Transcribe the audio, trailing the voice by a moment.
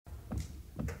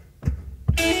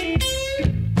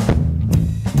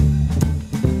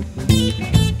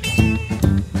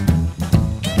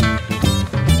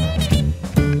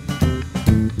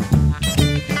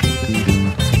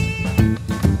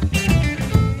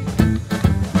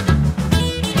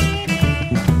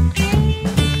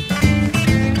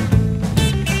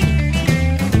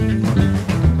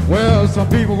some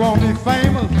people want me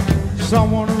famous, some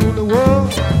want to rule the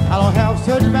world. I don't have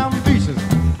such ambitions.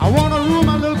 I want to rule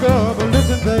my little girl, but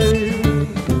listen, babe,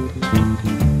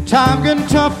 time getting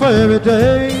tougher every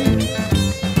day.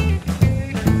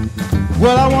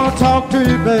 Well, I want to talk to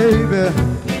you, baby,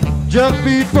 just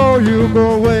before you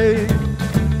go away.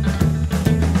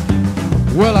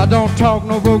 Well, I don't talk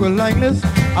no vulgar language.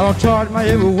 I don't charge my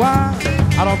every wine.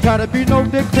 I don't try to be no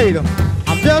dictator.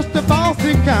 I'm just a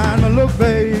bossy kind of look,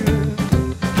 baby.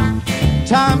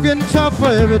 Time getting tougher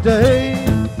every day.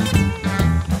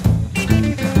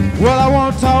 Well, I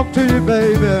want to talk to you,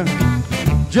 baby,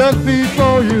 just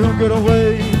before you get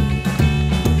away.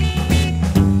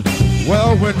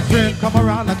 Well, when friends come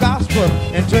around the gospel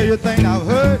and tell you things I've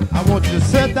heard, I want you to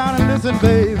sit down and listen,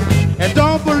 baby, and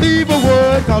don't believe a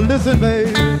word, 'cause listen,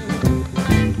 baby,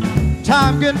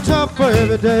 time getting tougher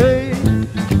every day.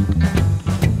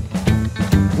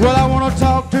 Well, I want to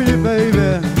talk to you,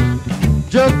 baby,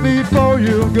 just before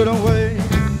you get away.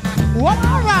 Well,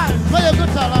 all right, play a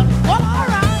guitar. Well, all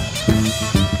right.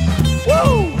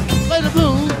 Woo, play the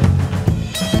blues.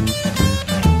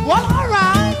 Well, all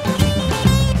right.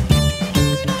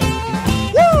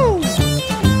 Woo.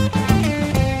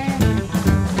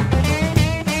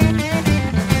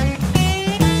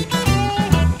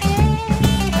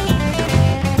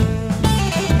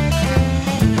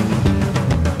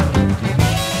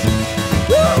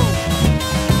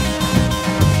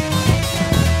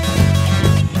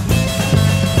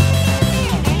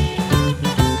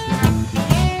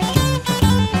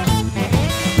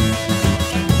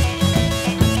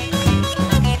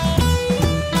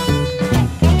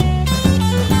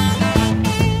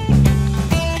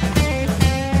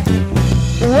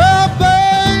 Well,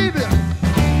 baby,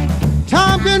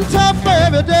 time getting tough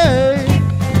every day.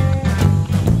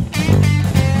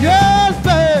 Yes,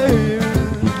 baby,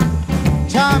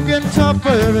 time getting tough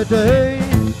every day.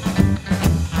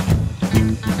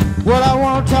 Well, I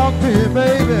want to talk to you,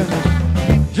 baby,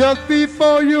 just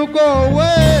before you go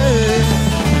away.